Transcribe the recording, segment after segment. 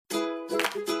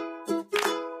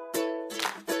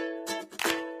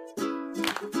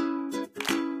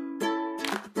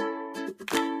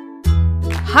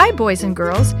Hi, boys and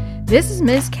girls. This is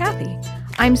Ms. Kathy.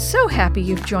 I'm so happy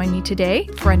you've joined me today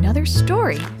for another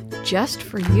story just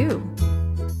for you.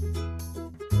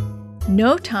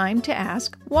 No Time to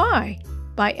Ask Why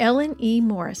by Ellen E.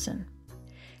 Morrison.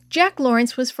 Jack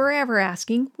Lawrence was forever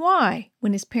asking why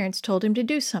when his parents told him to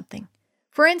do something.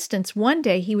 For instance, one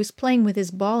day he was playing with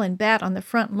his ball and bat on the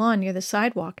front lawn near the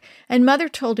sidewalk, and Mother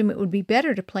told him it would be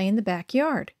better to play in the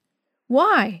backyard.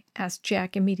 Why? Asked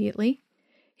Jack immediately.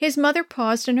 His mother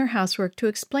paused in her housework to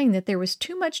explain that there was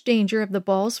too much danger of the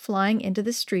balls flying into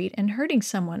the street and hurting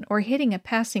someone or hitting a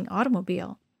passing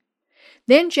automobile.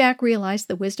 Then Jack realized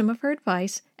the wisdom of her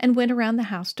advice and went around the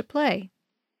house to play.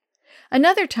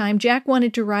 Another time, Jack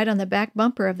wanted to ride on the back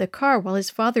bumper of the car while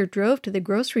his father drove to the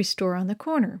grocery store on the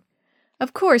corner.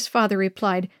 Of course, Father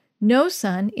replied, "No,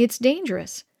 son, it's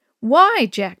dangerous." "Why?"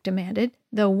 Jack demanded,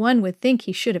 though one would think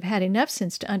he should have had enough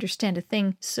sense to understand a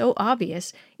thing so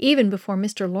obvious, even before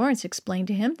Mr. Lawrence explained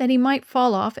to him that he might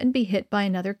fall off and be hit by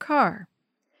another car.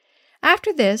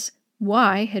 After this,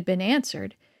 why had been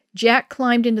answered, Jack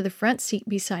climbed into the front seat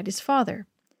beside his father.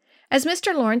 As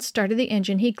Mr. Lawrence started the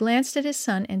engine, he glanced at his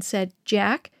son and said,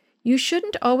 "Jack, you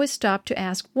shouldn't always stop to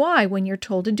ask why when you're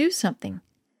told to do something."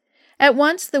 At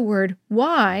once the word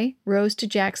why rose to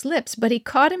Jack's lips, but he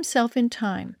caught himself in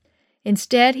time.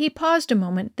 Instead, he paused a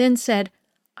moment, then said,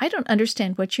 "I don't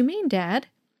understand what you mean, Dad."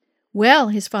 "Well,"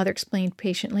 his father explained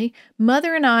patiently,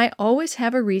 "Mother and I always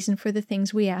have a reason for the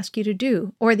things we ask you to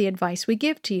do or the advice we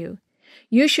give to you.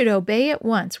 You should obey at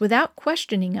once without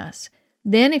questioning us.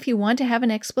 Then, if you want to have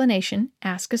an explanation,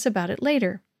 ask us about it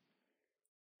later."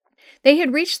 They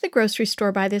had reached the grocery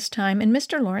store by this time, and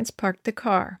Mr. Lawrence parked the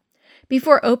car.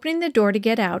 Before opening the door to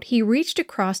get out, he reached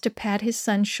across to pat his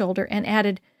son's shoulder and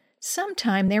added,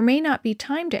 "Sometime there may not be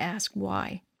time to ask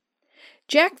why."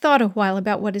 Jack thought a while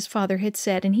about what his father had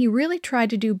said, and he really tried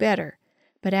to do better.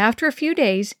 But after a few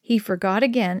days, he forgot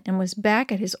again and was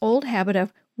back at his old habit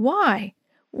of, "Why?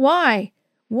 Why?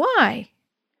 Why?"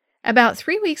 About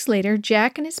 3 weeks later,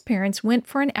 Jack and his parents went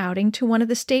for an outing to one of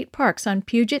the state parks on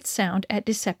Puget Sound at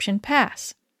Deception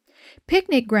Pass.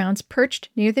 Picnic grounds perched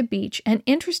near the beach, and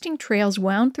interesting trails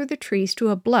wound through the trees to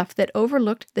a bluff that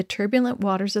overlooked the turbulent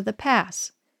waters of the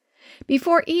pass.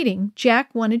 Before eating,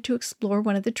 Jack wanted to explore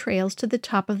one of the trails to the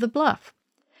top of the bluff.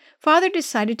 Father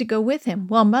decided to go with him,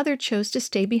 while Mother chose to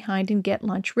stay behind and get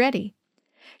lunch ready.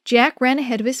 Jack ran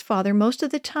ahead of his father most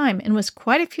of the time and was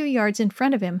quite a few yards in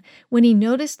front of him when he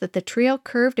noticed that the trail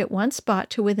curved at one spot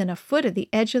to within a foot of the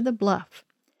edge of the bluff.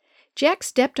 Jack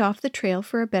stepped off the trail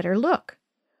for a better look.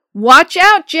 "Watch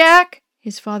out, Jack!"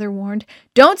 his father warned.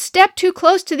 "Don't step too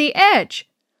close to the edge."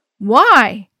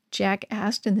 "Why?" Jack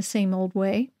asked in the same old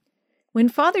way. When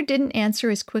Father didn't answer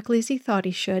as quickly as he thought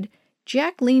he should,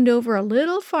 Jack leaned over a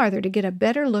little farther to get a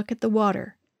better look at the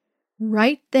water.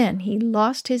 Right then he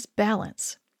lost his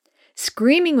balance.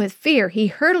 Screaming with fear, he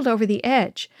hurtled over the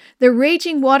edge. The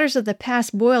raging waters of the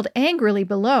pass boiled angrily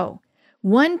below.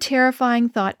 One terrifying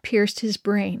thought pierced his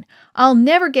brain. "I'll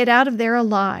never get out of there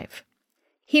alive."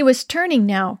 He was turning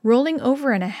now, rolling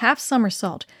over in a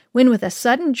half-somersault, when with a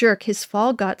sudden jerk his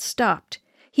fall got stopped.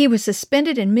 He was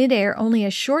suspended in midair only a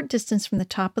short distance from the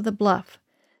top of the bluff.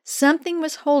 Something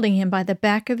was holding him by the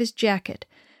back of his jacket,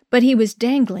 but he was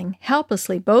dangling,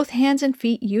 helplessly, both hands and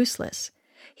feet useless.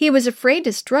 He was afraid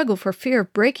to struggle for fear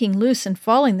of breaking loose and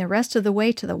falling the rest of the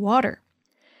way to the water.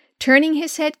 Turning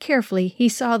his head carefully, he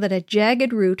saw that a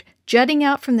jagged root, jutting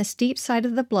out from the steep side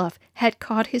of the bluff, had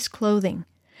caught his clothing.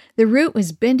 The root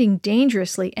was bending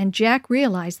dangerously, and Jack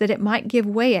realized that it might give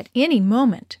way at any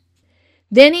moment.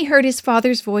 Then he heard his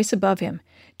father's voice above him.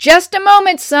 "Just a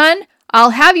moment, son! I'll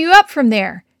have you up from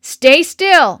there. Stay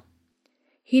still!"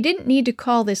 He didn't need to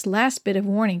call this last bit of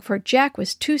warning, for Jack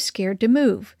was too scared to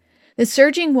move. The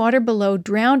surging water below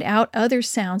drowned out other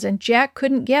sounds, and Jack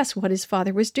couldn't guess what his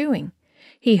father was doing.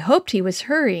 He hoped he was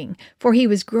hurrying, for he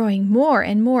was growing more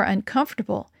and more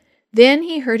uncomfortable. Then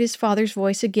he heard his father's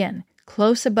voice again,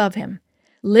 close above him.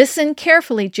 "Listen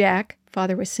carefully, Jack,"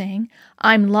 Father was saying.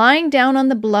 "I'm lying down on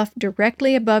the bluff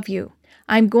directly above you.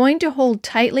 I'm going to hold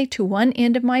tightly to one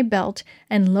end of my belt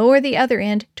and lower the other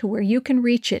end to where you can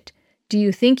reach it. Do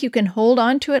you think you can hold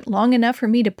on to it long enough for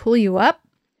me to pull you up?"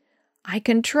 "I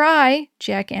can try,"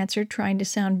 Jack answered, trying to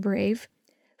sound brave.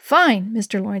 "Fine,"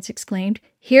 Mr. Lawrence exclaimed.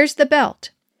 "Here's the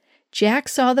belt." Jack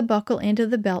saw the buckle end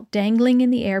of the belt dangling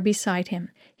in the air beside him.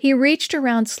 He reached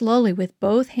around slowly with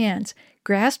both hands,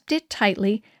 grasped it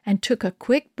tightly, and took a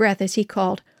quick breath as he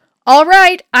called, "All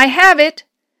right, I have it!"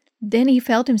 Then he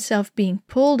felt himself being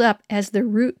pulled up as the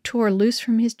root tore loose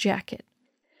from his jacket.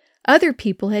 Other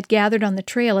people had gathered on the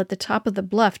trail at the top of the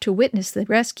bluff to witness the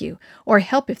rescue, or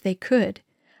help if they could.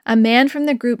 A man from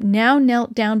the group now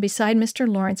knelt down beside Mr.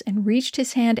 Lawrence and reached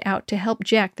his hand out to help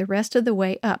Jack the rest of the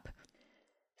way up.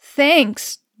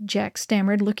 "Thanks," Jack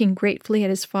stammered, looking gratefully at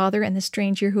his father and the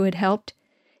stranger who had helped.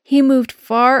 He moved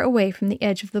far away from the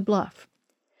edge of the bluff.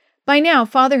 By now,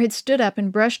 Father had stood up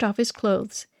and brushed off his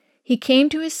clothes. He came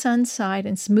to his son's side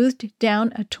and smoothed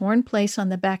down a torn place on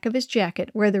the back of his jacket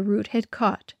where the root had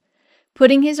caught.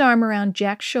 Putting his arm around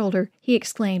Jack's shoulder, he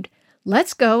exclaimed,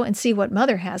 "Let's go and see what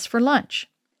Mother has for lunch."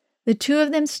 The two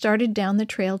of them started down the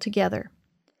trail together.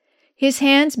 His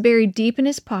hands buried deep in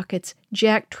his pockets,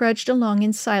 Jack trudged along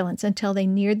in silence until they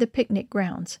neared the picnic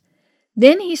grounds.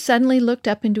 Then he suddenly looked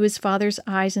up into his father's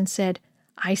eyes and said,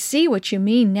 "I see what you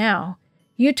mean now.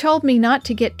 You told me not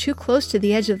to get too close to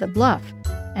the edge of the bluff,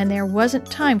 and there wasn't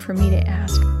time for me to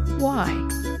ask why."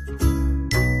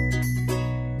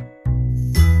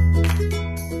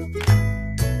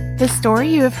 The story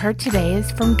you have heard today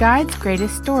is from Guide's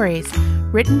Greatest Stories,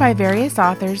 written by various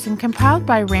authors and compiled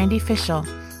by Randy Fischel,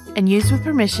 and used with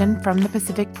permission from the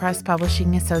Pacific Press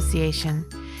Publishing Association.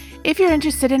 If you're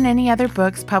interested in any other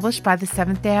books published by the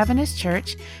Seventh-day Adventist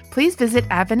Church, please visit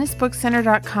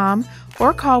AdventistBookCenter.com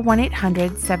or call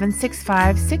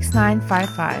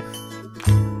 1-800-765-6955.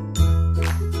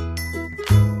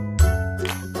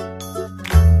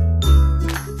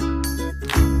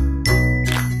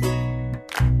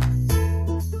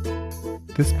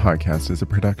 This podcast is a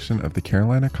production of the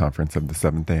Carolina Conference of the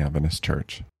Seventh-day Adventist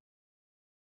Church.